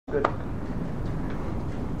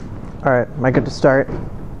All right, am I good to start? All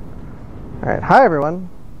right, hi everyone.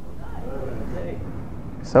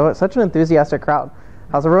 So it's such an enthusiastic crowd.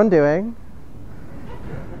 How's everyone doing?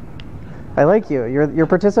 I like you. You're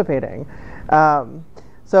participating. Today I'm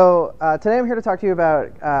here to talk to you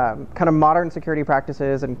about kind of modern security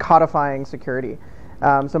practices and codifying security.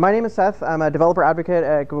 So my name is Seth. I'm a developer advocate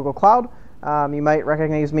at Google Cloud. You might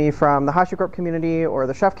recognize me from the HashiCorp community or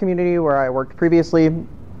the Chef community where I worked previously.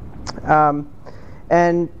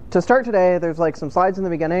 And to start today, there's like some slides in the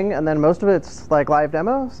beginning, and then most of it's like live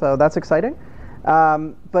demo, so that's exciting.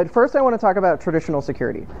 But first I want to talk about traditional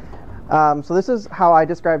security. So this is how I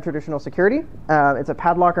describe traditional security. It's a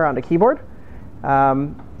padlock around a keyboard.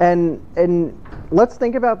 And let's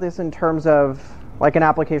think about this in terms of like an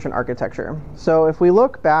application architecture. So if we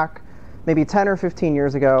look back maybe 10 or 15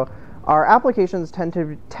 years ago, our applications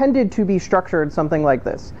tended to be structured something like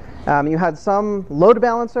this. You had some load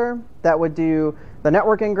balancer that would do the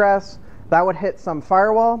network ingress, that would hit some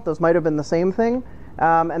firewall, those might have been the same thing,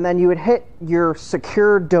 and then you would hit your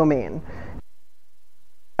secure domain.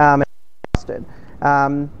 The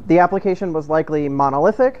application was likely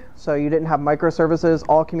monolithic, so you didn't have microservices.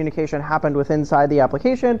 All communication happened within inside the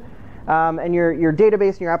application, and your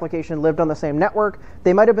database and your application lived on the same network.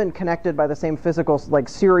 They might have been connected by the same physical, like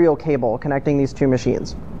serial cable connecting these two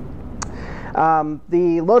machines.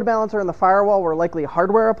 The load balancer and the firewall were likely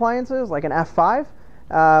hardware appliances, like an F5,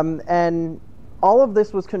 and all of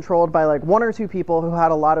this was controlled by like one or two people who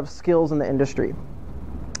had a lot of skills in the industry.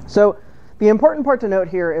 So the important part to note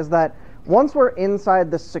here is that once we're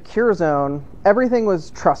inside the secure zone, everything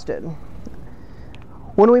was trusted.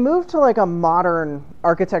 When we move to like a modern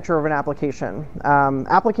architecture of an application,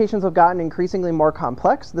 applications have gotten increasingly more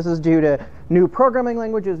complex. This is due to new programming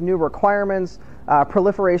languages, new requirements,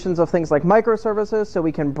 proliferations of things like microservices, so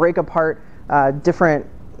we can break apart different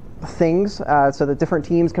things so that different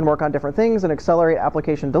teams can work on different things and accelerate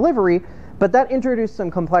application delivery, but that introduced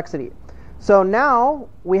some complexity. So now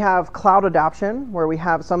we have cloud adoption, where we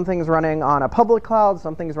have some things running on a public cloud,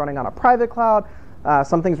 some things running on a private cloud,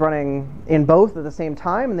 some things running in both at the same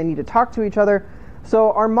time, and they need to talk to each other.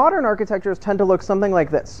 So our modern architectures tend to look something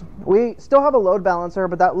like this. We still have a load balancer,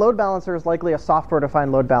 but that load balancer is likely a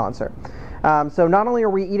software-defined load balancer. So not only are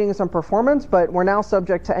we eating some performance, but we're now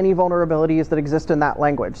subject to any vulnerabilities that exist in that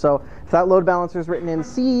language. So if that load balancer is written in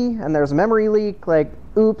C and there's a memory leak, like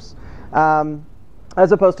oops,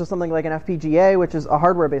 as opposed to something like an FPGA, which is a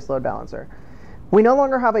hardware-based load balancer. We no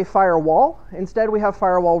longer have a firewall. Instead, we have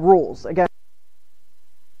firewall rules. Again,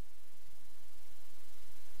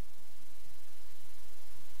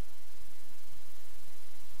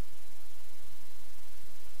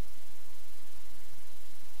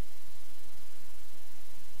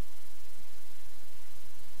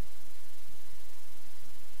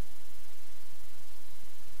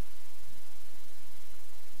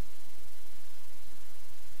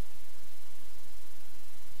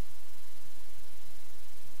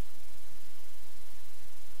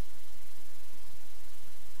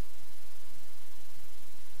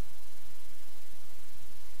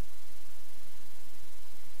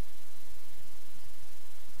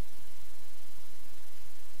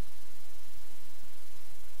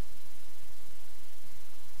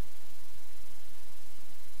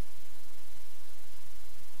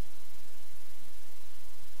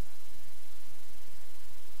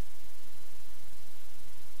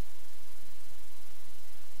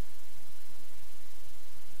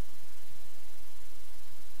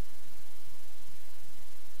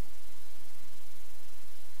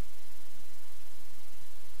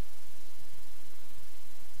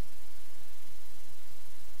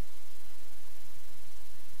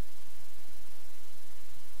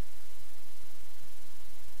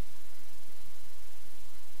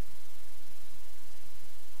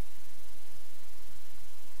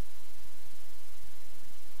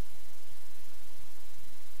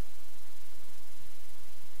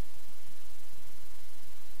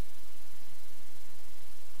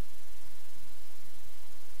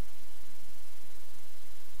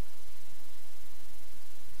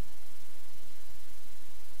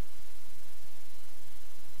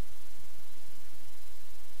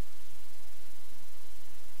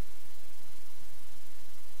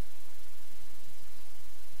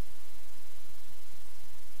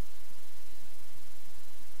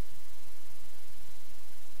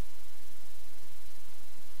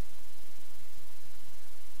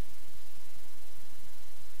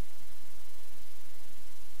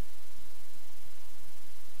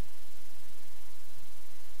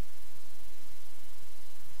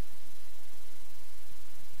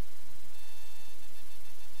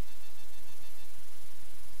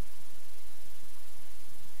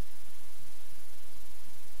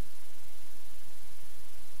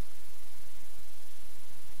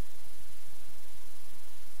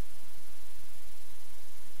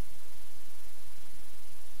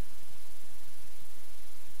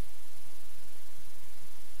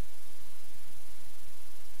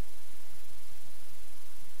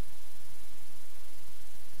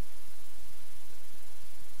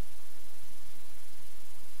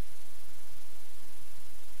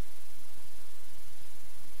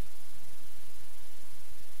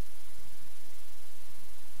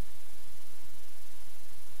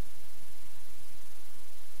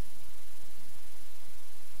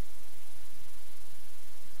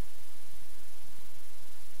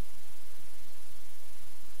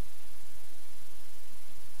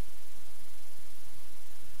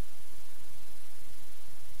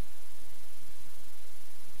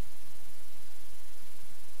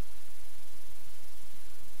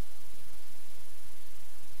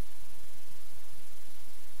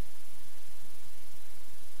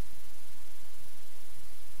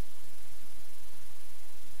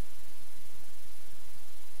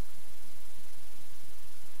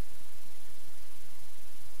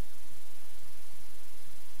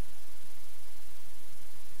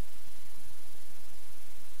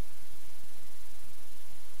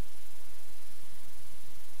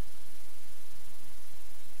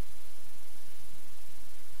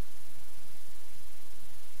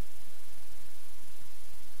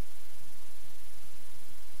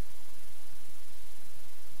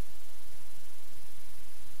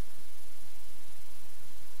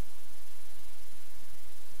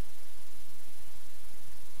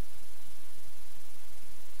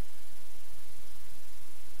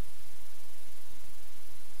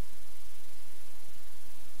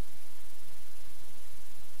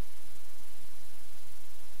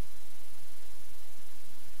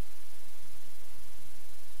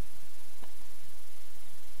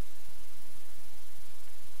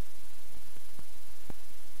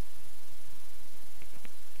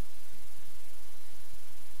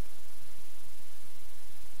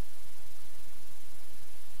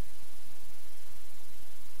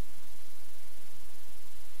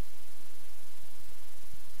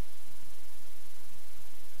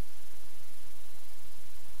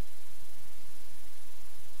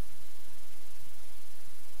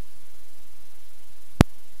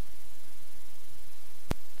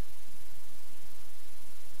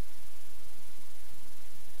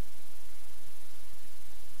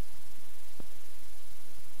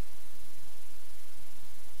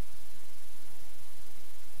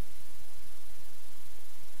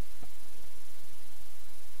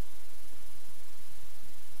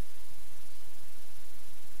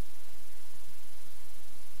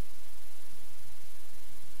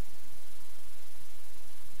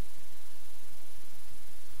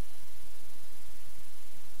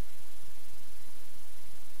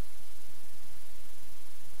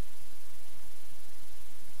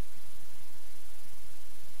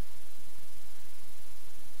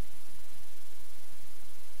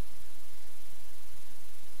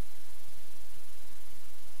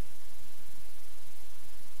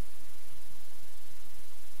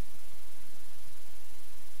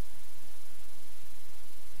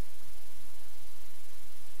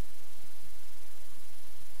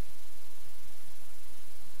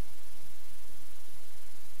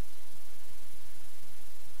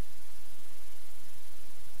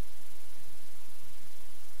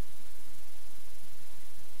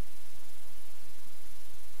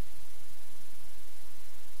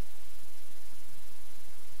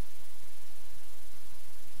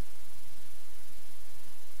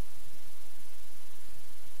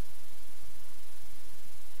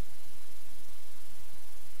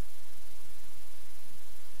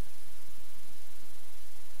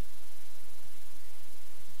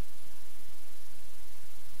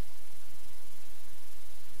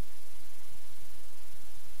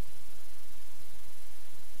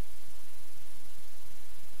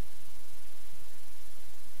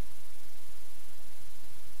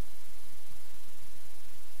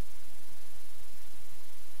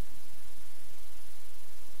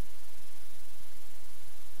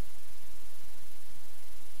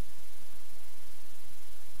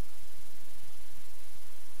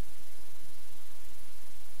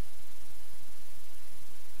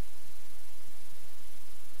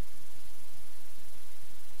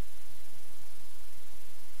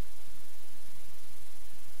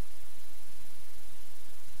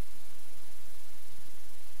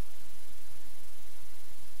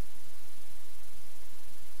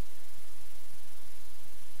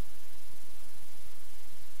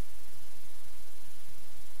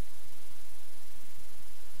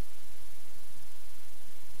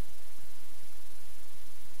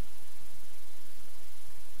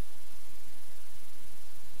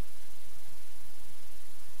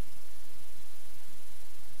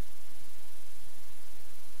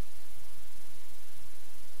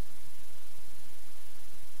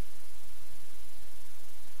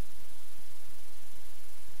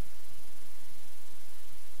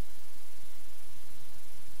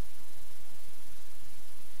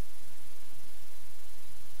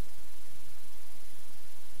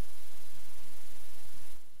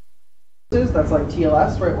 services. That's like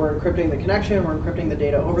TLS, right? We're encrypting the connection, we're encrypting the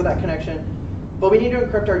data over that connection, but we need to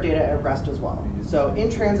encrypt our data at rest as well. So in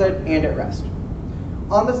transit and at rest.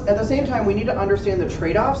 At the same time, we need to understand the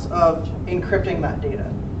trade-offs of encrypting that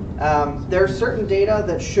data. There's certain data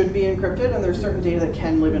that should be encrypted, and there's certain data that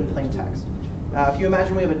can live in plain text. If you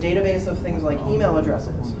imagine we have a database of things like email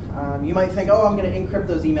addresses, you might think, oh, I'm going to encrypt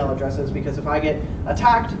those email addresses because if I get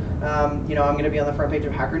attacked, I'm going to be on the front page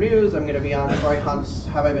of Hacker News, I'm going to be on Troy Hunt's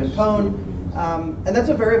Have I Been Pwned? And that's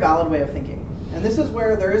a very valid way of thinking. And this is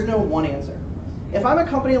where there is no one answer. If I'm a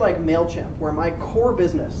company like MailChimp, where my core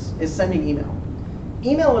business is sending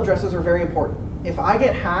email addresses are very important. If I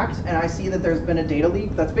get hacked and I see that there's been a data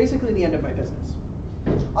leak, that's basically the end of my business.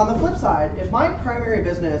 On the flip side, if my primary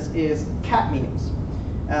business is cat memes,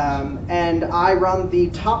 and I run the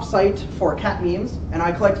top site for cat memes, and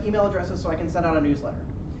I collect email addresses so I can send out a newsletter.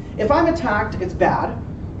 If I'm attacked, it's bad.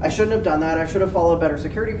 I shouldn't have done that. I should have followed better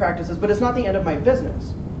security practices, but it's not the end of my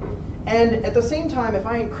business. And at the same time, if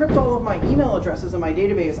I encrypt all of my email addresses in my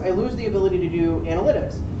database, I lose the ability to do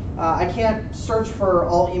analytics. I can't search for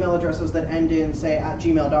all email addresses that end in, say,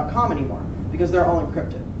 @gmail.com anymore, because they're all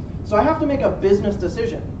encrypted. So I have to make a business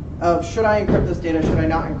decision of should I encrypt this data, should I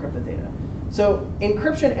not encrypt the data? So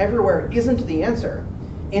encryption everywhere isn't the answer.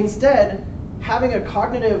 Instead, having a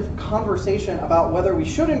cognitive conversation about whether we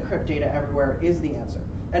should encrypt data everywhere is the answer.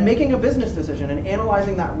 And making a business decision and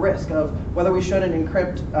analyzing that risk of whether we should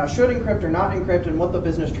encrypt or not encrypt, and what the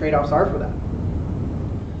business trade-offs are for that.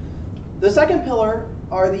 The second pillar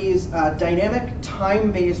are these dynamic,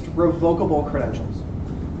 time-based, revocable credentials.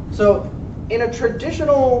 So in a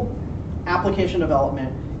traditional application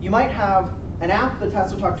development, you might have an app that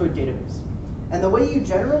has to talk to a database. And the way you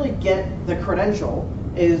generally get the credential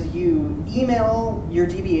is you email your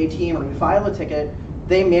DBA team or you file a ticket,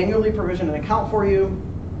 they manually provision an account for you,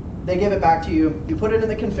 they give it back to you, you put it in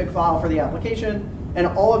the config file for the application, and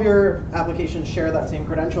all of your applications share that same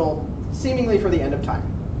credential, seemingly for the end of time.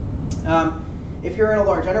 If you're in a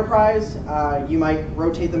large enterprise, you might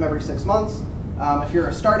rotate them every 6 months. If you're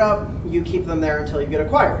a startup, you keep them there until you get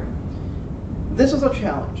acquired. This is a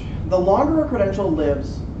challenge. The longer a credential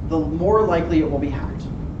lives, the more likely it will be hacked.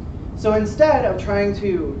 So instead of trying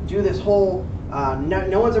to do this whole,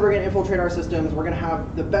 no one's ever going to infiltrate our systems, we're going to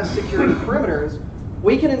have the best security perimeters,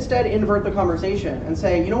 we can instead invert the conversation and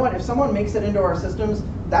say, you know what, if someone makes it into our systems,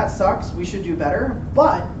 that sucks, we should do better,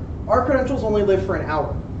 but our credentials only live for an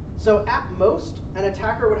hour. So at most, an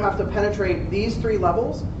attacker would have to penetrate these 3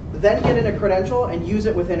 levels, then get in a credential and use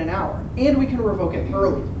it within an hour. And we can revoke it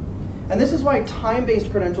early. And this is why time-based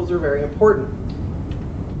credentials are very important.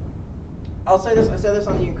 I'll say this, I said this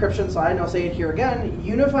on the encryption side, and I'll say it here again,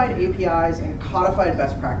 unified APIs and codified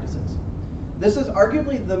best practices. This is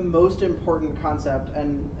arguably the most important concept,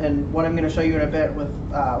 and what I'm going to show you in a bit with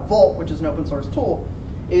Vault, which is an open source tool,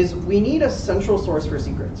 is we need a central source for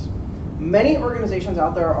secrets. Many organizations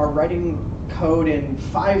out there are writing code in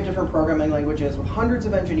 5 different programming languages with hundreds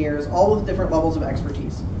of engineers, all with different levels of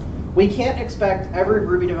expertise. We can't expect every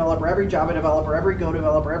Ruby developer, every Java developer, every Go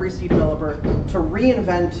developer, every C developer to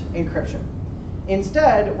reinvent encryption.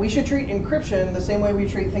 Instead, we should treat encryption the same way we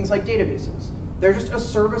treat things like databases. They're just a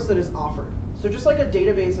service that is offered. So just like a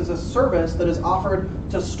database is a service that is offered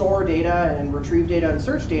to store data and retrieve data and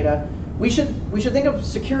search data, we should think of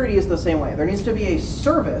security as the same way. There needs to be a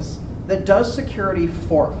service that does security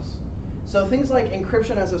for us. So things like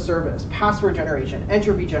encryption as a service, password generation,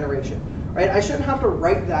 entropy generation, right? I shouldn't have to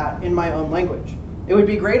write that in my own language. It would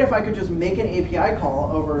be great if I could just make an API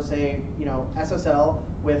call over, say, SSL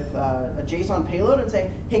with a JSON payload and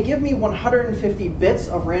say, hey, give me 150 bits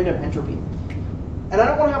of random entropy. And I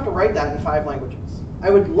don't want to have to write that in 5 languages. I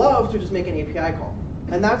would love to just make an API call.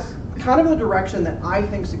 And that's kind of the direction that I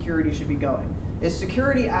think security should be going, is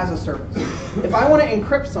security as a service. If I want to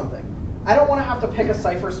encrypt something, I don't want to have to pick a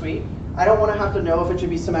cipher suite. I don't want to have to know if it should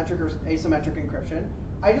be symmetric or asymmetric encryption.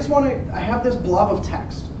 I have this blob of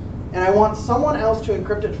text, and I want someone else to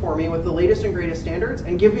encrypt it for me with the latest and greatest standards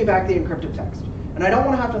and give me back the encrypted text. And I don't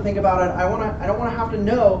want to have to think about it. I don't want to have to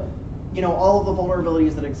know, all of the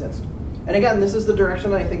vulnerabilities that exist. And again, this is the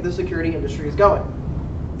direction that I think the security industry is going.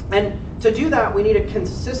 And to do that, we need a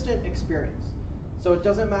consistent experience. So it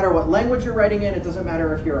doesn't matter what language you're writing in. It doesn't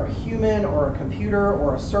matter if you're a human or a computer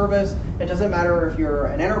or a service. It doesn't matter if you're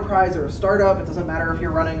an enterprise or a startup. It doesn't matter if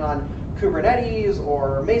you're running on Kubernetes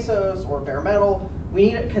or Mesos or bare metal.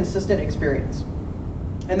 We need a consistent experience.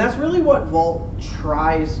 And that's really what Vault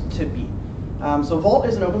tries to be. So Vault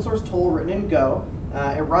is an open source tool written in Go.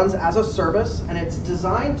 It runs as a service, and it's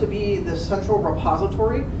designed to be the central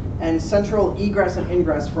repository and central egress and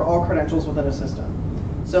ingress for all credentials within a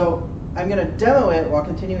system. So I'm going to demo it while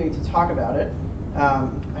continuing to talk about it.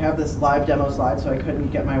 I have this live demo slide, so I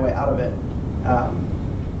couldn't get my way out of it.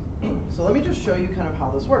 So let me just show you kind of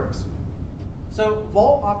how this works. So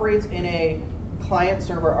Vault operates in a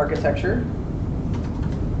client-server architecture.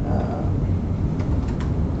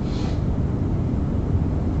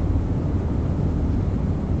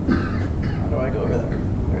 How do I go over there?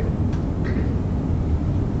 There we go.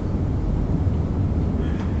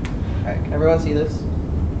 All right, can everyone see this?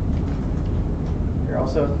 You're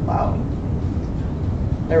also loud.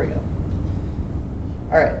 There we go.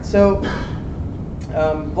 All right, so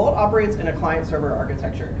Vault operates in a client-server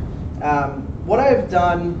architecture. What I've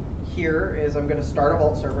done here is I'm going to start a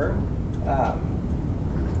Vault server.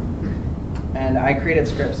 And I created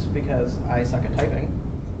scripts because I suck at typing.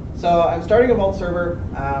 So I'm starting a Vault server.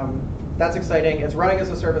 That's exciting. It's running as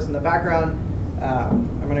a service in the background.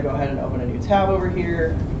 I'm going to go ahead and open a new tab over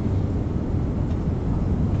here.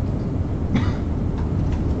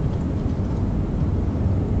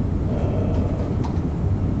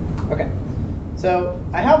 Okay, so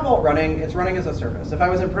I have Vault running. It's running as a service. If I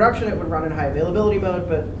was in production, it would run in high availability mode,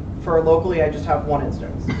 but for locally, I just have one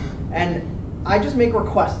instance. And I just make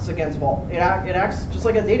requests against Vault. It acts just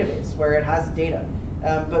like a database where it has data.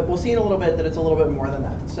 But we'll see in a little bit that it's a little bit more than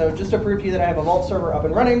that. So just to prove to you that I have a Vault server up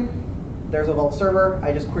and running, there's a Vault server.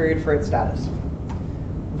 I just queried for its status.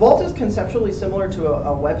 Vault is conceptually similar to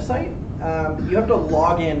a website. You have to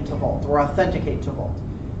log in to Vault or authenticate to Vault.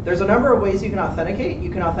 There's a number of ways you can authenticate. You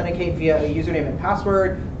can authenticate via a username and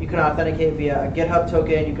password. You can authenticate via a GitHub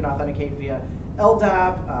token. You can authenticate via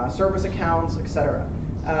LDAP, service accounts, etc.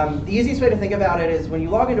 The easiest way to think about it is when you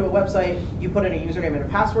log into a website, you put in a username and a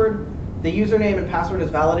password. The username and password is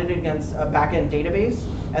validated against a backend database,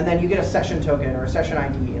 and then you get a session token or a session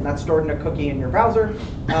ID, and that's stored in a cookie in your browser.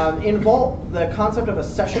 In Vault, the concept of a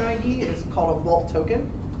session ID is called a Vault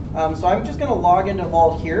token. So I'm just going to log into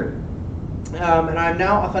Vault here. And I'm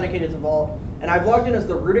now authenticated to Vault. And I've logged in as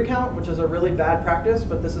the root account, which is a really bad practice,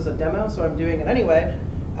 but this is a demo, so I'm doing it anyway.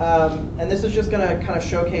 And this is just going to kind of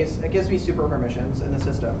showcase, it gives me super permissions in the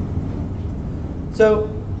system. So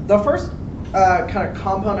the first kind of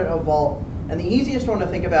component of Vault, and the easiest one to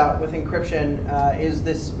think about with encryption is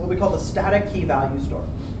this, what we call the static key value store.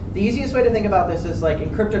 The easiest way to think about this is like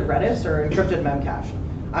encrypted Redis or encrypted memcache.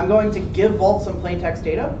 I'm going to give Vault some plain text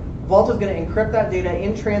data. Vault is going to encrypt that data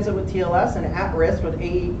in transit with TLS and at rest with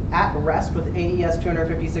AES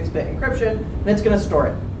 256-bit encryption, and it's going to store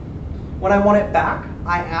it. When I want it back,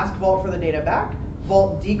 I ask Vault for the data back.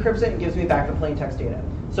 Vault decrypts it and gives me back the plain text data.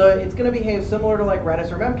 So it's going to behave similar to like Redis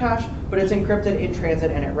or Memcache, but it's encrypted in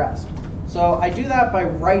transit and at rest. So I do that by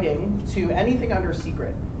writing to anything under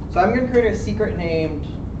secret. So I'm going to create a secret named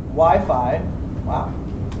Wi-Fi. Wow,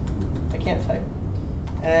 I can't type.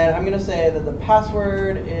 And I'm going to say that the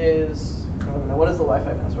password is, I don't know, what is the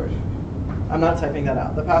Wi-Fi password? I'm not typing that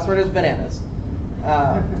out. The password is bananas.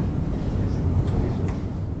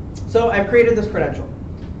 So I've created this credential.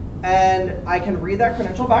 And I can read that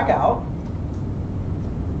credential back out.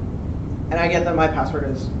 And I get that my password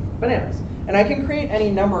is bananas. And I can create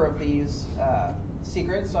any number of these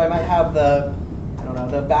secrets. So I might have the, I don't know,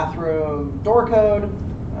 the bathroom door code.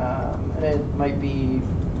 And it might be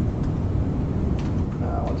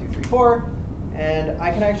 1, 2, 3, 4, and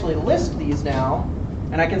I can actually list these now,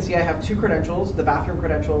 and I can see I have two credentials, the bathroom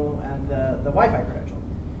credential and the Wi-Fi credential.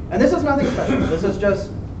 And this is nothing special. This is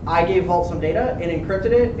just, I gave Vault some data, it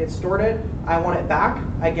encrypted it, it stored it, I want it back,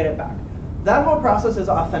 I get it back. That whole process is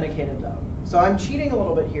authenticated though. So I'm cheating a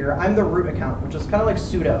little bit here. I'm the root account, which is kind of like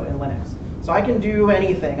sudo in Linux. So I can do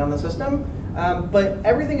anything on the system, but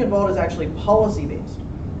everything in Vault is actually policy-based.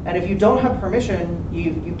 And if you don't have permission,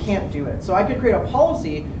 you can't do it. So I could create a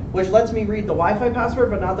policy which lets me read the Wi-Fi password,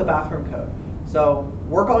 but not the bathroom code. So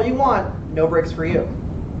work all you want, no breaks for you.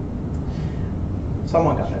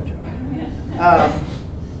 Someone got that joke.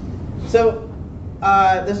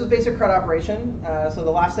 This is basic CRUD operation. So the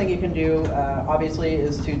last thing you can do, obviously,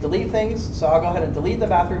 is to delete things. So I'll go ahead and delete the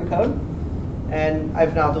bathroom code. And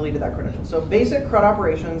I've now deleted that credential. So basic CRUD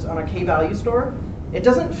operations on a key value store. It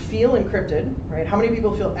doesn't feel encrypted, right? How many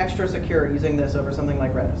people feel extra secure using this over something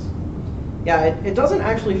like Redis? Yeah, it doesn't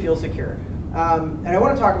actually feel secure. And I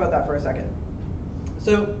want to talk about that for a second.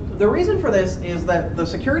 So the reason for this is that the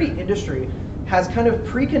security industry has kind of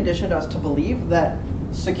preconditioned us to believe that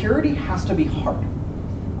security has to be hard.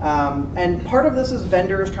 And part of this is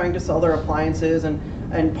vendors trying to sell their appliances,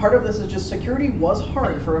 and part of this is just security was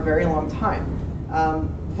hard for a very long time.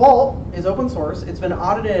 Vault is open source. It's been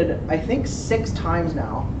audited, I think, 6 times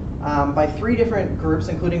now by 3 different groups,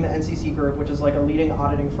 including the NCC group, which is like a leading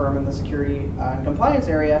auditing firm in the security and compliance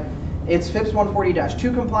area. It's FIPS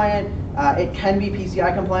 140-2 compliant. It can be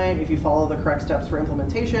PCI compliant if you follow the correct steps for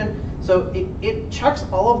implementation. So it checks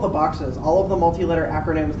all of the boxes, all of the multi-letter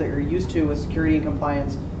acronyms that you're used to with security and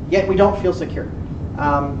compliance, yet we don't feel secure.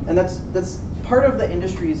 And that's part of the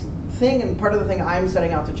industry's thing, and part of the thing I'm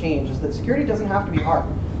setting out to change is that security doesn't have to be hard.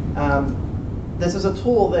 This is a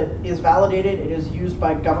tool that is validated. It is used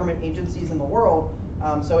by government agencies in the world,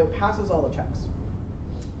 so it passes all the checks.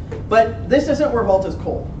 But this isn't where Vault is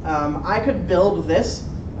cool. I could build this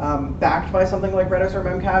backed by something like Redis or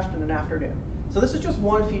Memcached in an afternoon. So this is just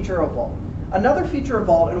one feature of Vault. Another feature of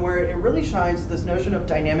Vault, and where it really shines, is this notion of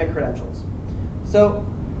dynamic credentials. So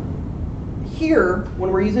here, when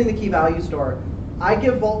we're using the key value store, I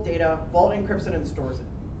give Vault data, Vault encrypts it and stores it.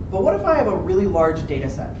 But what if I have a really large data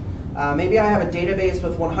set? Maybe I have a database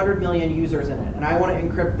with 100 million users in it, and I want to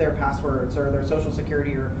encrypt their passwords or their social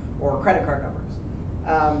security or credit card numbers.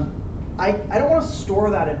 I don't want to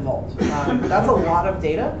store that in Vault. That's a lot of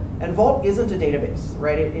data, and Vault isn't a database,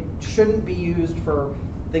 right? It shouldn't be used for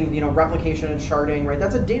things, replication and sharding, right?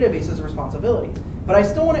 That's a database's responsibility. But I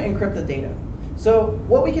still want to encrypt the data. So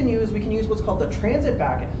what we can use what's called the transit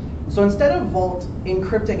backend. So instead of Vault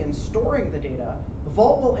encrypting and storing the data,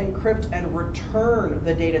 Vault will encrypt and return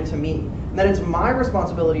the data to me. And then it's my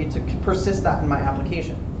responsibility to persist that in my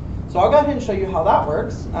application. So I'll go ahead and show you how that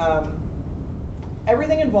works.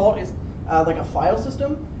 Everything in Vault is like a file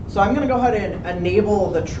system. So I'm going to go ahead and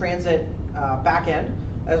enable the transit backend,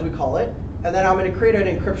 as we call it. And then I'm going to create an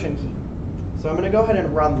encryption key. So I'm going to go ahead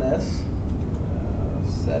and run this.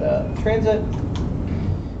 Set up transit.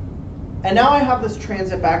 And now I have this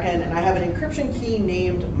transit backend, and I have an encryption key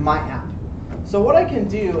named my app. So what I can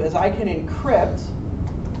do is I can encrypt,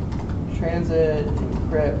 transit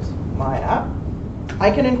encrypt my app.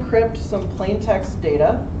 I can encrypt some plain text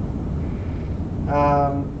data,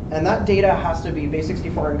 and that data has to be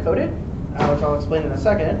base64 encoded, which I'll explain in a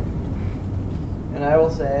second. And I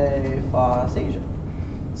will say FOSSASIA.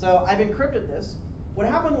 So I've encrypted this. What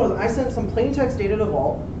happened was I sent some plain text data to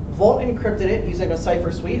Vault. Vault encrypted it using a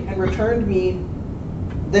cipher suite and returned me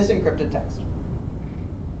this encrypted text.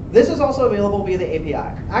 This is also available via the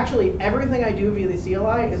API. Actually, everything I do via the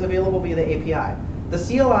CLI is available via the API. The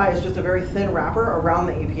CLI is just a very thin wrapper around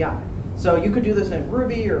the API. So you could do this in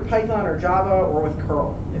Ruby or Python or Java or with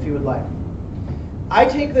curl if you would like. I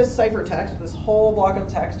take this ciphertext, this whole block of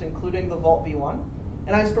text, including the Vault v1,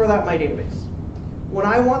 and I store that in my database. When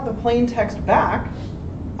I want the plain text back,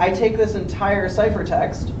 I take this entire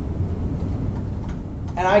ciphertext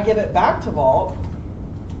and I give it back to Vault,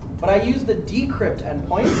 but I use the decrypt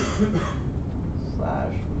endpoint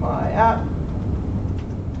 / my app,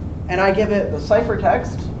 and I give it the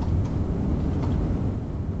ciphertext,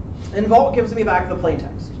 and Vault gives me back the plain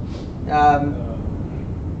text.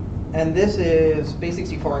 And this is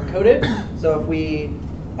base64 encoded. So if we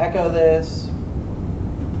echo this,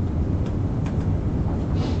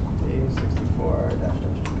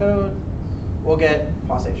 base64 code, we'll get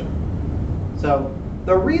FOSSASIA. So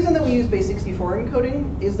the reason that we use base64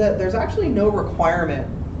 encoding is that there's actually no requirement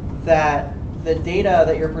that the data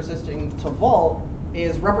that you're persisting to Vault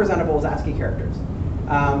is representable as ASCII characters.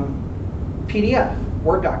 PDF,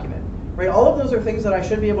 Word document, right? All of those are things that I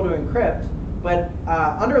should be able to encrypt, but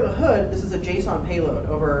under the hood, this is a JSON payload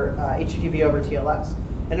over HTTP over TLS.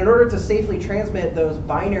 And in order to safely transmit those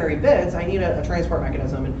binary bits, I need a transport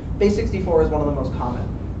mechanism, and base64 is one of the most common.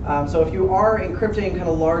 So if you are encrypting kind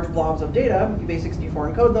of large blobs of data, you base64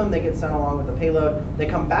 encode them, they get sent along with the payload. They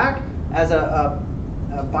come back as a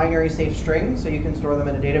binary safe string, so you can store them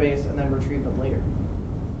in a database and then retrieve them later.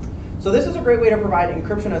 So this is a great way to provide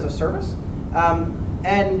encryption as a service.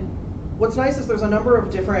 And what's nice is there's a number of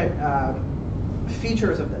different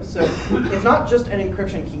features of this. So it's not just an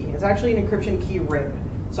encryption key, it's actually an encryption key ring.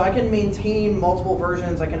 So I can maintain multiple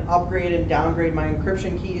versions, I can upgrade and downgrade my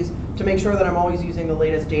encryption keys to make sure that I'm always using the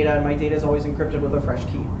latest data and my data is always encrypted with a fresh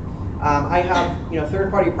key. I have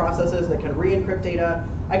third-party processes that can re-encrypt data.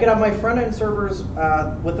 I can have my front-end servers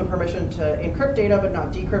with the permission to encrypt data but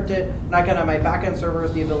not decrypt it, and I can have my back-end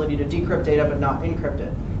servers the ability to decrypt data but not encrypt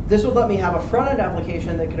it. This would let me have a front-end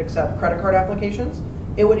application that could accept credit card applications.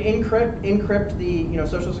 It would encrypt the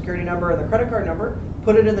social security number and the credit card number,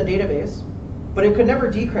 put it in the database, but it could never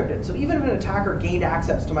decrypt it. So even if an attacker gained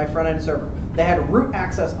access to my front-end server, they had root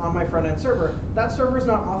access on my front-end server, that server is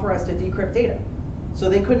not authorized to decrypt data. So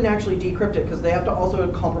they couldn't actually decrypt it because they have to also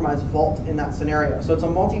compromise Vault in that scenario. So it's a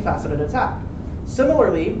multifaceted attack.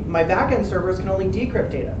 Similarly, my back-end servers can only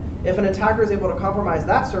decrypt data. If an attacker is able to compromise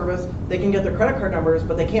that service, they can get their credit card numbers,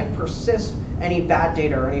 but they can't persist any bad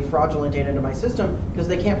data or any fraudulent data into my system because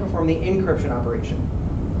they can't perform the encryption operation.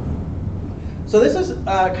 So this is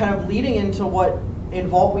kind of leading into what in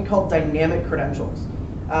Vault we call dynamic credentials.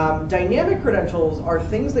 Dynamic credentials are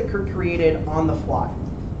things that are created on the fly.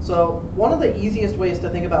 So one of the easiest ways to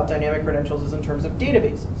think about dynamic credentials is in terms of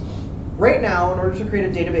databases. Right now, in order to create a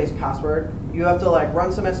database password, you have to like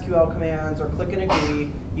run some SQL commands or click and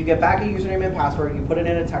agree. You get back a username and password, you put it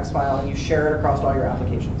in a text file, and you share it across all your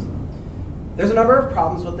applications. There's a number of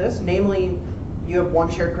problems with this. Namely, you have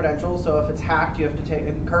one shared credential, so if it's hacked, you have to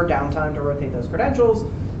incur downtime to rotate those credentials.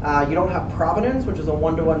 You don't have provenance, which is a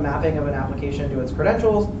one-to-one mapping of an application to its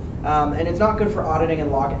credentials, and it's not good for auditing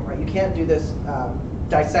and logging, right? You can't do this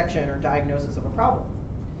dissection or diagnosis of a problem.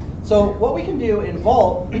 So what we can do in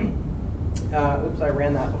Vault, oops, I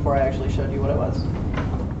ran that before I actually showed you what it was,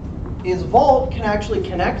 is Vault can actually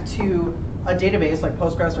connect to a database like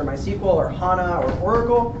Postgres or MySQL or HANA or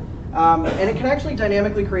Oracle, and it can actually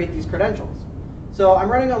dynamically create these credentials. So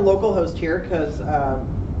I'm running on localhost here because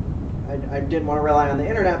I didn't want to rely on the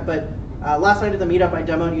internet, but last night at the meetup I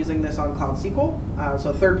demoed using this on Cloud SQL, so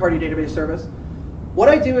a third-party database service. What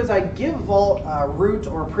I do is I give Vault root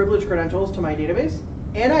or privilege credentials to my database,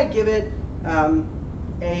 and I give it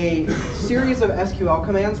a series of SQL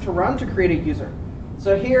commands to run to create a user.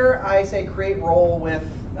 So here I say create role with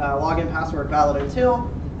login password valid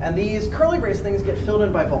until, and these curly brace things get filled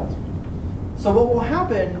in by Vault. So what will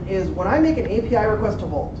happen is when I make an API request to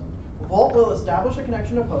Vault, Vault will establish a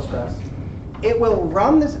connection to Postgres. It will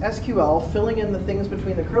run this SQL, filling in the things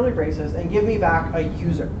between the curly braces, and give me back a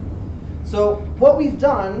user. So what we've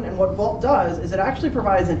done, and what Vault does, is it actually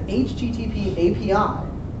provides an HTTP API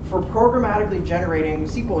for programmatically generating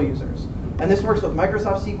SQL users. And this works with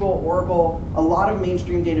Microsoft SQL, Oracle, a lot of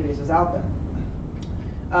mainstream databases out there.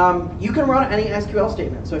 You can run any SQL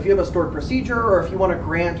statement. So if you have a stored procedure, or if you want to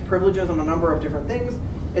grant privileges on a number of different things,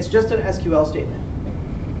 it's just an SQL statement.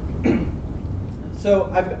 So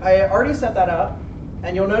I already set that up,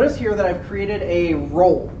 and you'll notice here that I've created a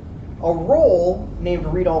role. A role named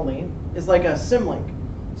read-only is like a symlink.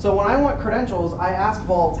 So when I want credentials, I ask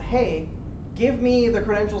Vault, hey, give me the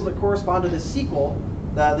credentials that correspond to the SQL,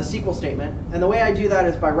 the SQL statement, and the way I do that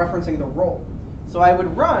is by referencing the role. So I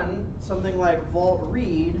would run something like Vault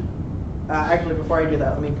read. Actually, before I do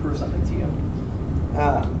that, let me prove something to you.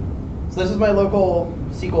 So this is my local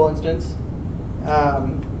SQL instance.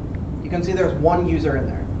 You can see there's one user in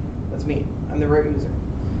there. That's me. I'm the root user.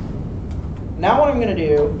 Now what I'm going to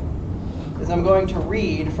do is I'm going to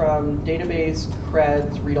read from database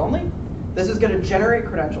creds read-only. This is going to generate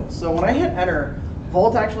credentials. So when I hit enter,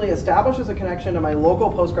 Vault actually establishes a connection to my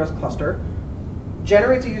local Postgres cluster,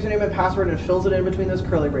 generates a username and password and fills it in between those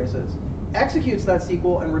curly braces, executes that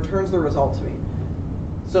SQL, and returns the result to me.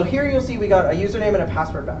 So here you'll see we got a username and a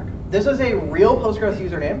password back. This is a real Postgres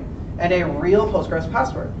username and a real Postgres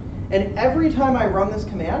password. And every time I run this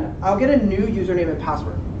command, I'll get a new username and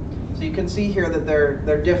password. So you can see here that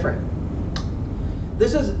they're different.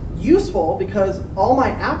 This is useful because all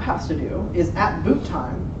my app has to do is at boot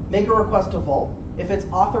time, make a request to Vault. If it's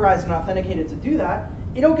authorized and authenticated to do that,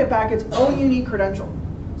 it'll get back its own unique credential.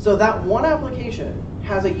 So that one application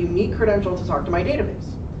has a unique credential to talk to my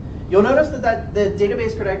database. You'll notice that the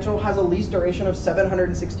database credential has a lease duration of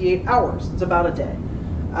 768 hours. It's about a day.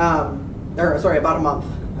 About a month.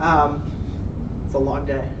 It's a long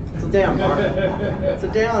day. It's a day on Mars. It's a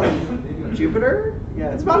day on Jupiter?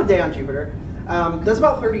 Yeah, it's about a day on Jupiter. That's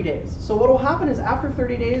about 30 days. So what will happen is after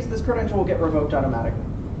 30 days, this credential will get revoked automatically.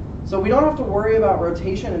 So we don't have to worry about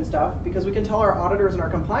rotation and stuff because we can tell our auditors and our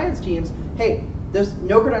compliance teams, hey,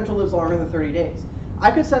 no credential lives longer than 30 days.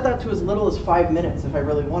 I could set that to as little as 5 minutes if I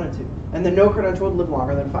really wanted to, and then no credential would live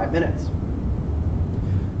longer than 5 minutes.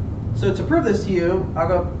 So to prove this to you, I'll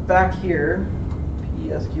go back here,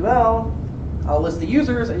 PSQL, I'll list the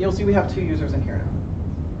users, and you'll see we have 2 users in here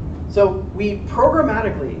now. So we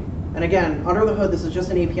programmatically, and again, under the hood, this is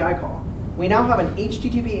just an API call. We now have an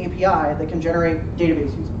HTTP API that can generate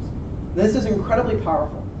database users. This is incredibly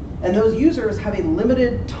powerful. And those users have a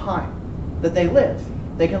limited time that they live.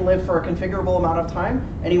 They can live for a configurable amount of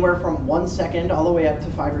time, anywhere from 1 second all the way up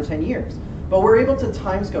to 5 or 10 years. But we're able to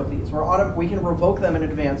time scope these. We can revoke them in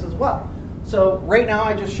advance as well. So right now,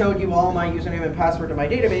 I just showed you all my username and password to my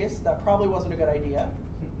database. That probably wasn't a good idea.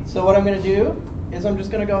 So what I'm going to do is I'm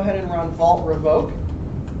just going to go ahead and run vault revoke.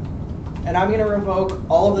 And I'm going to revoke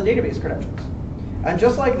all of the database credentials. And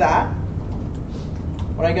just like that,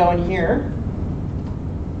 when I go in here,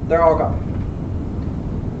 they're all gone.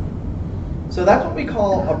 So that's what we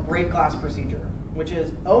call a break glass procedure, which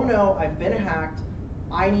is, oh no, I've been hacked.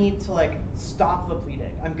 I need to like stop the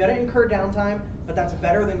bleeding. I'm going to incur downtime, but that's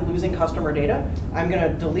better than losing customer data. I'm going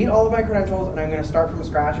to delete all of my credentials, and I'm going to start from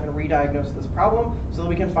scratch and re-diagnose this problem so that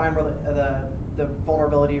we can find where the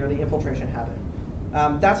vulnerability or the infiltration happened.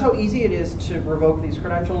 That's how easy it is to revoke these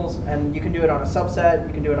credentials, and you can do it on a subset,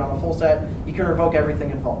 you can do it on a full set, you can revoke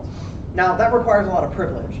everything in Vault. Now, that requires a lot of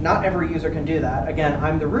privilege. Not every user can do that. Again,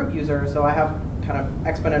 I'm the root user, so I have kind of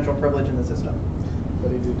exponential privilege in the system.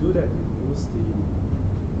 But if you do that, you lose the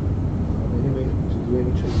anyway to do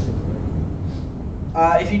any tracing,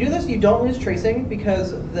 right? If you do this, you don't lose tracing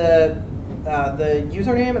because the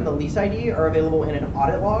username and the lease ID are available in an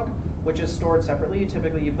audit log, which is stored separately.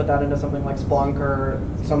 Typically, you put that into something like Splunk or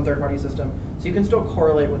some third-party system, so you can still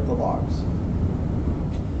correlate with the logs.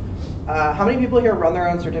 How many people here run their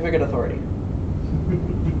own certificate authority?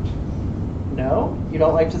 No? You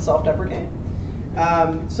don't like to self-deprecate?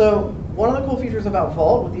 So one of the cool features about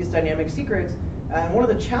Vault with these dynamic secrets, and one of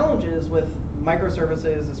the challenges with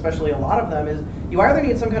microservices, especially a lot of them, is you either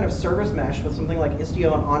need some kind of service mesh with something like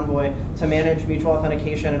Istio and Envoy to manage mutual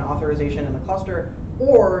authentication and authorization in the cluster,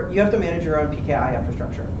 or you have to manage your own PKI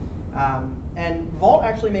infrastructure. And Vault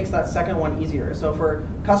actually makes that second one easier. So for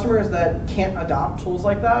customers that can't adopt tools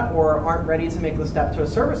like that or aren't ready to make the step to a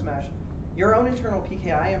service mesh, your own internal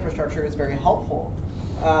PKI infrastructure is very helpful.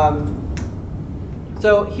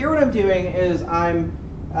 So here what I'm doing is I'm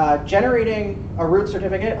generating a root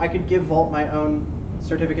certificate. I could give Vault my own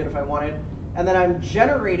certificate if I wanted. And then I'm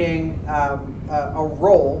generating a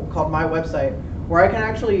role called my website where I can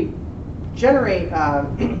actually generate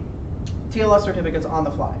TLS certificates on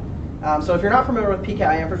the fly. So if you're not familiar with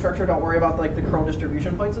PKI infrastructure, don't worry about like the curl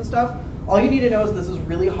distribution points and stuff. All you need to know is this is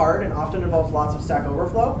really hard and often involves lots of Stack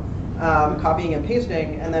Overflow, copying and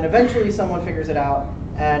pasting, and then eventually someone figures it out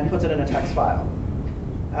and puts it in a text file.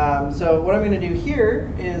 So what I'm going to do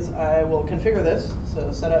here is I will configure this,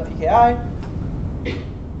 so set up PKI.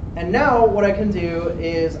 And now what I can do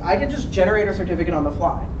is I can just generate a certificate on the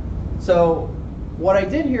fly. So what I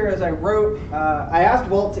did here is I asked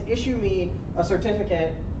Vault to issue me a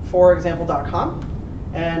certificate for example.com,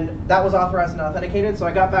 and that was authorized and authenticated. So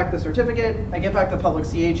I got back the certificate, I get back the public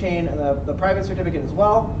CA chain and the private certificate as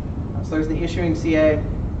well. So there's the issuing CA,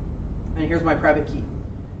 and here's my private key.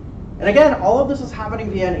 And again, all of this is happening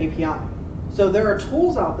via an API. So there are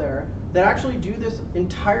tools out there that actually do this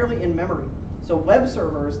entirely in memory. So web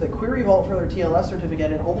servers that query Vault for their TLS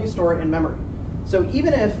certificate and only store it in memory. So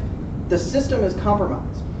even if the system is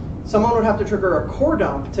compromised, someone would have to trigger a core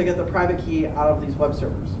dump to get the private key out of these web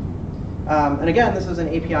servers. And again, this is an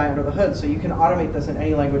API under the hood, so you can automate this in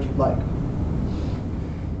any language you'd like.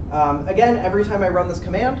 Again, every time I run this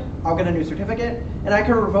command, I'll get a new certificate, and I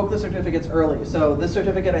can revoke the certificates early. So this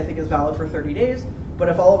certificate I think is valid for 30 days, but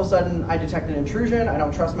if all of a sudden I detect an intrusion, I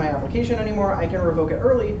don't trust my application anymore, I can revoke it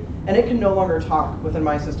early, and it can no longer talk within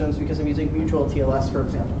my systems because I'm using mutual TLS, for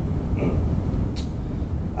example.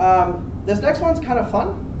 This next one's kind of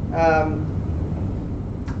fun,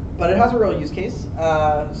 but it has a real use case.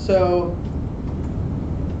 So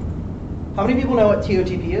how many people know what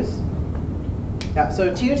TOTP is? Yeah,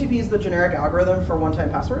 so TOTP is the generic algorithm for one-time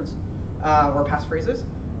passwords, or passphrases.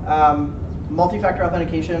 Multi-factor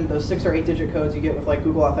authentication, those 6 or 8-digit codes you get with like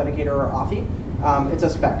Google Authenticator or Authy, it's a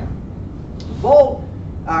spec. Vault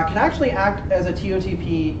can actually act as a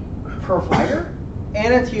TOTP provider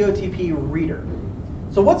and a TOTP reader.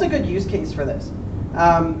 So what's a good use case for this?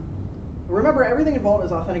 Remember, everything in Vault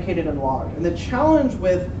is authenticated and logged. And the challenge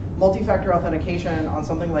with multi-factor authentication on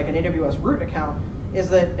something like an AWS root account is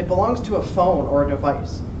that it belongs to a phone or a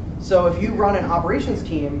device. So if you run an operations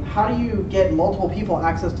team, how do you get multiple people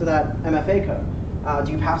access to that MFA code?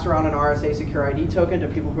 Do you pass around an RSA secure ID token to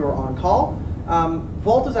people who are on call?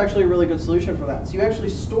 Vault is actually a really good solution for that. So you actually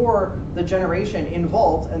store the generation in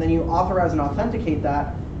Vault, and then you authorize and authenticate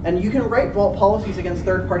that, and you can write Vault policies against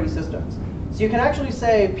third-party systems. So you can actually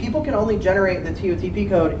say people can only generate the TOTP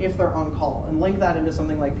code if they're on call, and link that into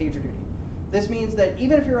something like PagerDuty. This means that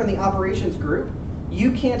even if you're in the operations group,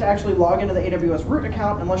 you can't actually log into the AWS root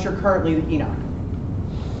account unless you're currently the Enoch.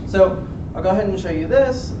 So I'll go ahead and show you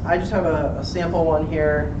this. I just have a sample one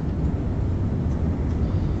here.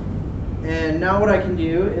 And now what I can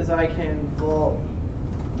do is I can Vault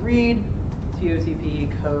read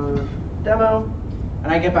TOTP code demo,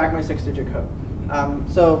 and I get back my 6-digit code.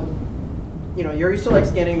 So you're used to like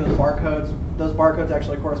scanning those barcodes. Those barcodes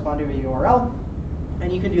actually correspond to a URL,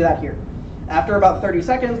 and you can do that here. After about 30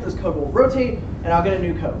 seconds, this code will rotate, and I'll get a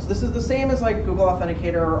new code. So this is the same as like Google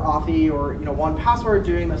Authenticator or Authy or 1Password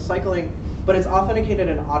doing the cycling, but it's authenticated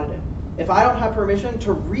and audited. If I don't have permission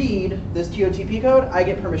to read this TOTP code, I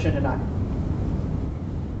get permission denied.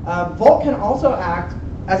 Vault can also act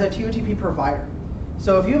as a TOTP provider.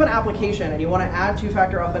 So if you have an application and you want to add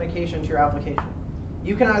two-factor authentication to your application,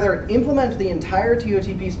 you can either implement the entire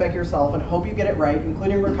TOTP spec yourself and hope you get it right,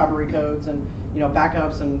 including recovery codes and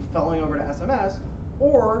backups and failing over to SMS,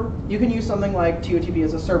 or you can use something like TOTP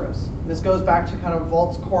as a service. This goes back to kind of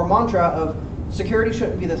Vault's core mantra of security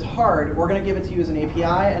shouldn't be this hard. We're going to give it to you as an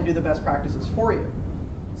API and do the best practices for you.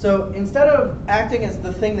 So instead of acting as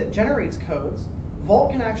the thing that generates codes,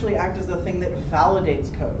 Vault can actually act as the thing that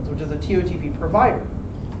validates codes, which is a TOTP provider.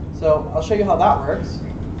 So I'll show you how that works.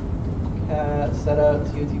 Set up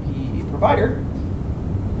TOTP provider.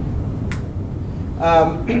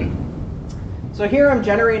 So here I'm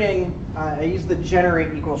generating, I use the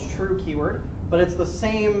generate equals true keyword, but it's the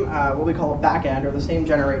same, what we call a backend, or the same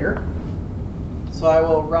generator. So I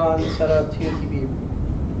will run setup TOTP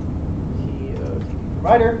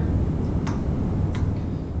provider.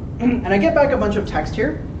 And I get back a bunch of text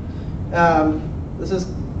here. This is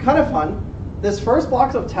kind of fun. This first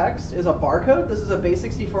block of text is a barcode. This is a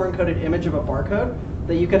base64 encoded image of a barcode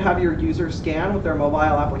that you could have your user scan with their mobile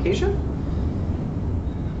application.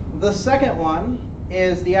 The second one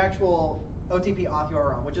is the actual OTP auth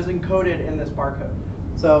URL, which is encoded in this barcode.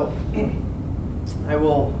 So I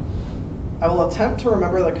will attempt to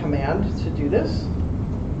remember the command to do this.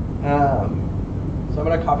 So I'm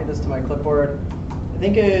going to copy this to my clipboard. I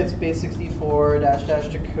think it's base64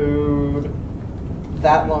 -- to code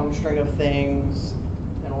that long string of things,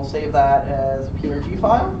 and we'll save that as a PNG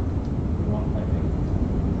file.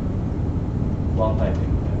 Long typing.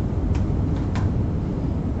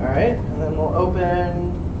 All right, and then we'll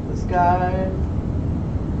open this guy.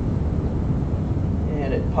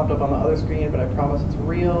 And it popped up on the other screen, but I promise it's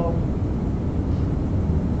real.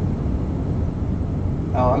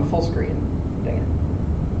 Oh, I'm full screen. Dang it.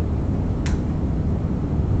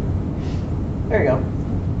 There you go.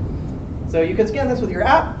 So you can scan this with your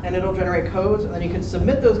app, and it'll generate codes, and then you can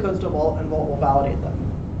submit those codes to Vault, and Vault will validate them.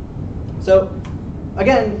 So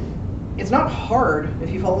again, it's not hard if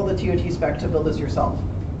you follow the TOT spec to build this yourself.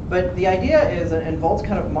 But the idea is, and Vault's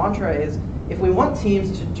kind of mantra is, if we want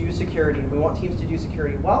teams to do security, we want teams to do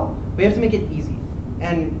security well, we have to make it easy.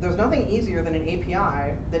 And there's nothing easier than an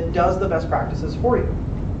API that does the best practices for you.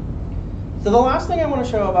 So the last thing I want to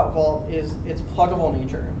show about Vault is its pluggable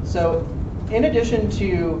nature. So in addition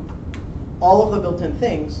to all of the built-in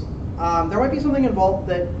things, there might be something in Vault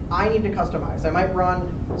that I need to customize. I might run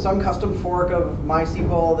some custom fork of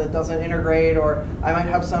MySQL that doesn't integrate, or I might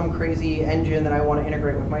have some crazy engine that I want to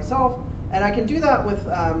integrate with myself. And I can do that with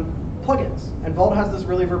plugins. And Vault has this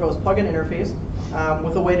really verbose plugin interface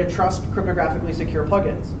with a way to trust cryptographically secure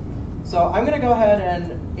plugins. So I'm going to go ahead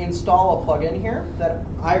and install a plugin here that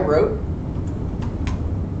I wrote.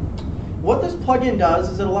 What this plugin does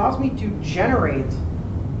is it allows me to generate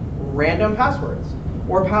random passwords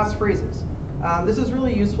or passphrases. This is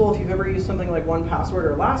really useful if you've ever used something like 1Password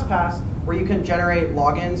or LastPass, where you can generate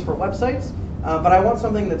logins for websites. But I want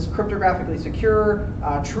something that's cryptographically secure,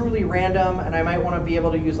 truly random, and I might want to be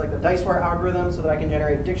able to use like the Diceware algorithm so that I can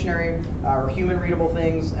generate dictionary or human readable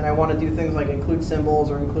things, and I want to do things like include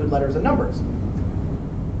symbols or include letters and numbers.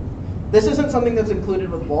 This isn't something that's included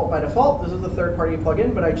with Vault by default. This is a third-party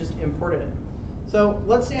plugin, but I just imported it. So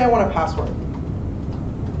let's say I want a password.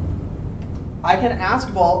 I can ask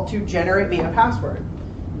Vault to generate me a password.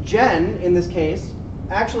 Gen, in this case,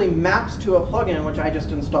 actually maps to a plugin which I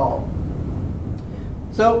just installed.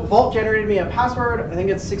 So Vault generated me a password. I think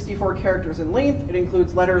it's 64 characters in length. It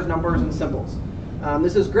includes letters, numbers, and symbols.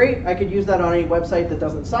 This is great. I could use that on any website that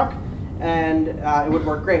doesn't suck, and it would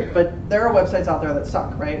work great. But there are websites out there that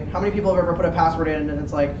suck, right? How many people have ever put a password in and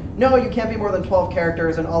it's like, no, you can't be more than 12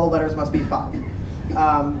 characters and all the letters must be 5.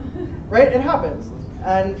 Right? It happens.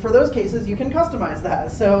 And for those cases, you can customize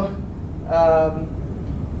that. So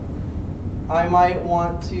I might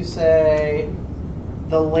want to say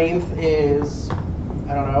the length is,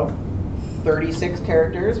 I don't know, 36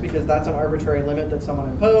 characters, because that's an arbitrary limit that someone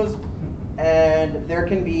imposed. And there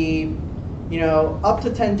can be, up to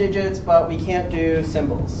 10 digits, but we can't do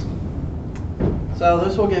symbols. So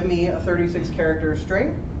this will give me a 36 character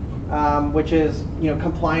string, which is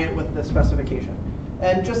compliant with the specification.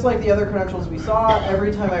 And just like the other credentials we saw,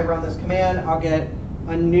 every time I run this command, I'll get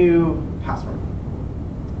a new password.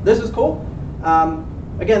 This is cool.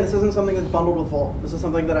 Again, this isn't something that's bundled with Vault. This is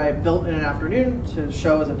something that I built in an afternoon to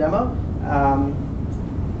show as a demo.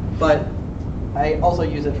 But I also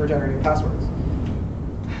use it for generating passwords.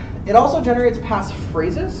 It also generates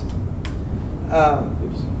passphrases.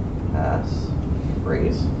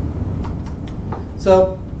 Passphrase.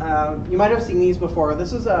 So you might have seen these before.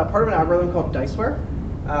 This is part of an algorithm called Diceware.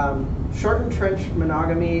 Short and trench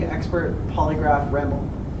monogamy expert polygraph ramble.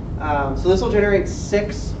 So this will generate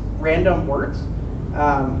 6 random words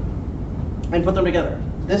and put them together.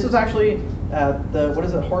 This is actually what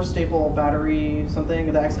is it, horse staple battery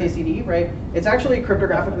something, the XKCD, right? It's actually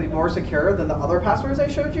cryptographically more secure than the other passwords I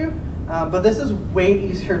showed you, but this is way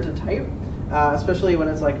easier to type, especially when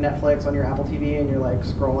it's like Netflix on your Apple TV and you're like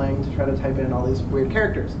scrolling to try to type in all these weird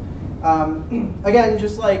characters. Again,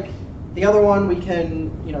 just like the other one, we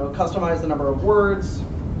can customize the number of words.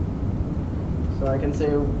 So I can say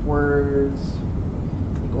words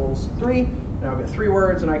equals 3, and I'll get 3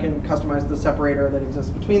 words, and I can customize the separator that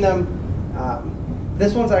exists between them.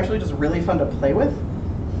 This one's actually just really fun to play with.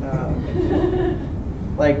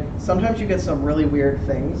 Like sometimes you get some really weird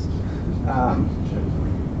things.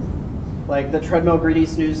 Like the treadmill greedy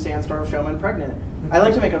snooze sandstorm showman pregnant. I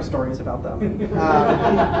like to make up stories about them.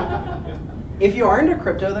 If you are into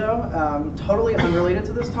crypto though, totally unrelated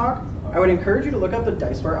to this talk, I would encourage you to look up the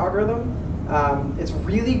Diceware algorithm. It's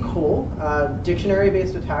really cool,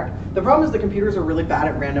 dictionary-based attack. The problem is the computers are really bad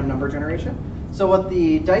at random number generation. So what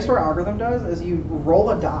the Diceware algorithm does is you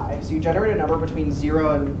roll a die. So you generate a number between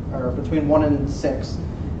 1 and 6,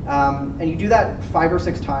 and you do that 5 or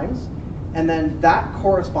 6 times, and then that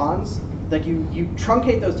corresponds. Like you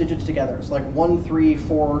truncate those digits together. So like 1, 3,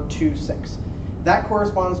 4, 2, 6. That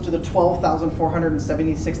corresponds to the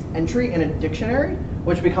 12,476th entry in a dictionary,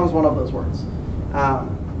 which becomes one of those words.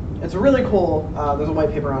 It's really cool. There's a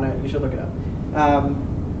white paper on it. You should look it up.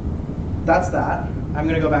 That's that. I'm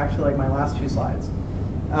going to go back to like my last 2 slides.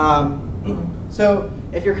 So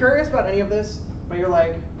if you're curious about any of this, but you're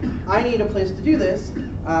like, I need a place to do this,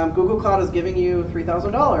 Google Cloud is giving you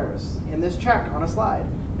 $3,000 in this check on a slide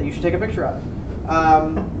that you should take a picture of.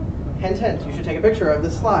 Hint, hint, you should take a picture of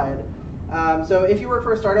this slide. So if you work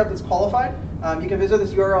for a startup that's qualified, you can visit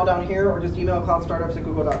this URL down here or just email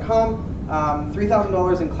cloudstartups@google.com.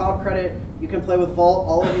 $3,000 in cloud credit. You can play with Vault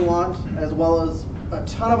all that you want, as well as a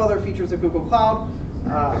ton of other features of Google Cloud.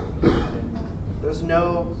 There's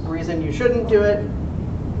no reason you shouldn't do it.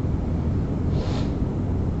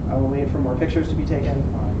 I will wait for more pictures to be taken.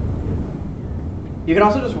 You can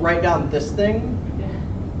also just write down this thing.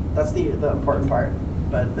 That's the important part.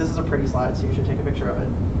 But this is a pretty slide, so you should take a picture of it.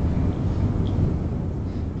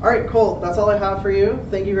 All right, cool. That's all I have for you.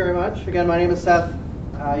 Thank you very much. Again, my name is Seth.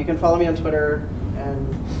 You can follow me on Twitter, and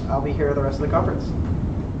I'll be here the rest of the conference.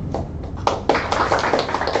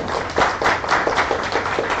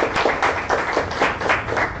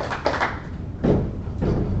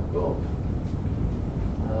 Cool.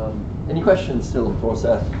 Any questions still for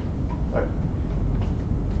Seth? All right.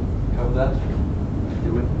 Cover that?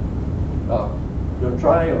 Do it. Oh, you want to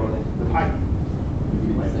try or? Hi.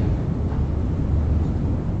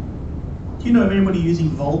 Do you know of anybody using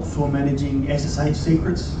Vault for managing SSH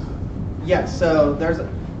secrets? Yes, so there's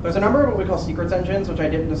a number of what we call secrets engines, which I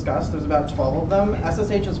didn't discuss. There's about 12 of them.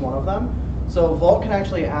 SSH is one of them. So Vault can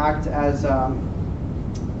actually act as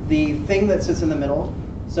the thing that sits in the middle.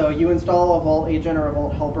 So you install a Vault agent or a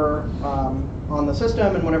Vault helper on the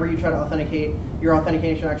system, and whenever you try to authenticate, your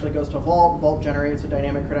authentication actually goes to Vault. Vault generates a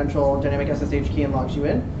dynamic credential, dynamic SSH key, and logs you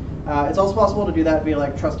in. It's also possible to do that via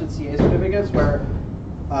like trusted CA certificates, where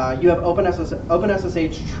you have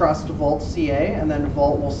OpenSSH trust Vault CA, and then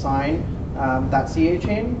Vault will sign that CA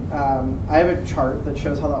chain. I have a chart that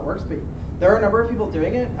shows how that works, but there are a number of people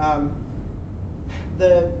doing it.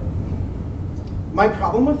 My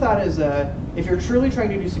problem with that is if you're truly trying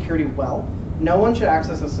to do security well, no one should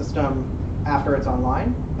access a system after it's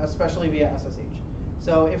online, especially via SSH.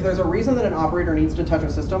 So if there's a reason that an operator needs to touch a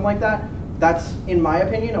system like that, that's, in my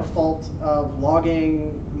opinion, a fault of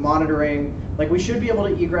logging, monitoring. Like, we should be able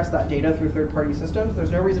to egress that data through third-party systems. There's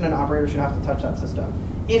no reason an operator should have to touch that system.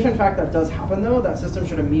 If, in fact, that does happen, though, that system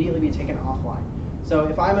should immediately be taken offline. So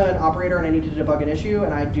if I'm an operator and I need to debug an issue,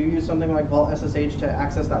 and I do use something like Vault SSH to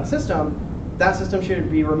access that system should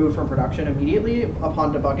be removed from production immediately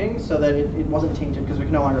upon debugging so that it wasn't tainted, because we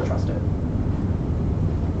can no longer trust it.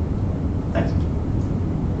 Thanks.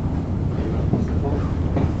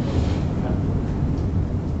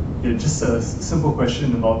 Yeah, just a simple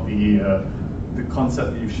question about the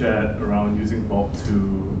concept that you shared around using Vault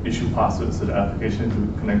to issue passwords to the application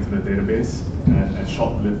to connect to the database and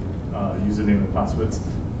short-lived username and passwords.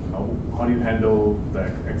 How do you handle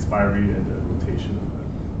the expiry and the rotation of that?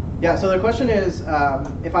 Yeah, so the question is,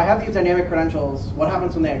 if I have these dynamic credentials, what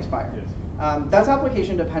happens when they expire? Yes. That's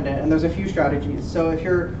application dependent, and there's a few strategies. So if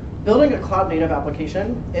you're building a cloud native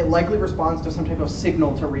application, it likely responds to some type of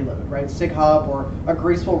signal to reload, right? SigHub or a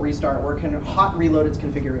graceful restart where it can hot reload its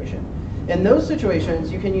configuration. In those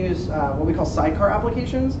situations, you can use what we call sidecar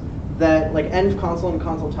applications that, like end console and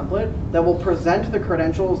console template, that will present the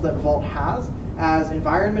credentials that Vault has as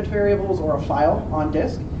environment variables or a file on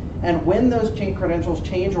disk. And when those credentials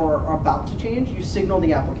change or are about to change, you signal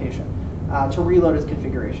the application to reload its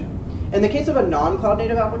configuration. In the case of a non-cloud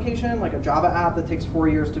native application, like a Java app that takes 4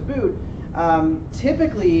 years to boot,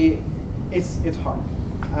 typically it's hard.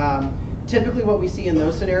 Typically what we see in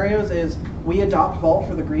those scenarios is we adopt Vault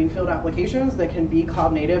for the greenfield applications that can be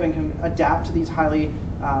cloud native and can adapt to these highly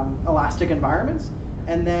elastic environments.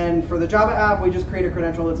 And then for the Java app, we just create a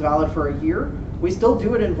credential that's valid for a year. We still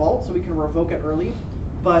do it in Vault so we can revoke it early,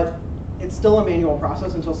 but it's still a manual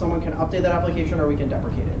process until someone can update that application or we can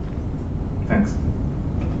deprecate it. Thanks.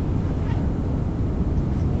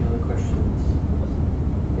 Any other questions?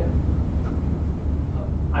 Yeah.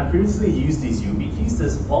 I previously used these YubiKeys.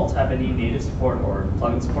 Does Vault have any native support or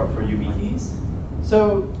plugin support for YubiKeys?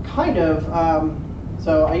 So kind of.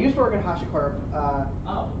 So I used to work at HashiCorp.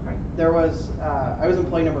 Oh, right. There was I was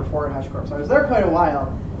employee number 4 at HashiCorp, so I was there quite a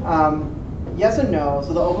while. Yes and no.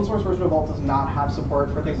 So the open source version of Vault does not have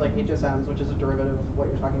support for things like HSMs, which is a derivative of what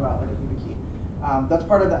you're talking about, like a YubiKey. That's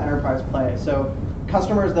part of the enterprise play. So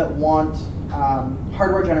customers that want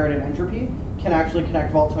hardware-generated entropy can actually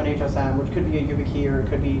connect Vault to an HSM, which could be a YubiKey or it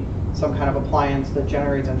could be some kind of appliance that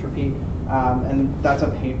generates entropy, and that's a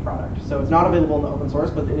paid product. So it's not available in the open source,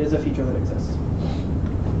 but it is a feature that exists.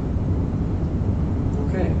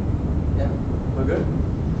 Okay. Yeah, we're good.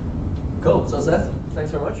 Cool. So Seth,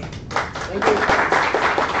 thanks very much. Thank you.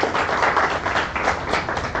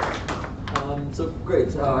 So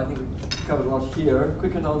great. I think we covered a lot here.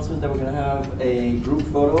 Quick announcement that we're going to have a group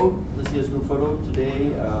photo, this year's group photo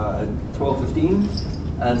today at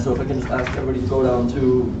 12:15. And so if I can just ask everybody to go down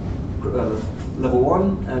to level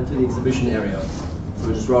 1 and to the exhibition area. So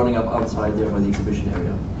we're just rounding up outside there by the exhibition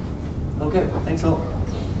area. Okay, thanks a lot.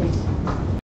 Thanks.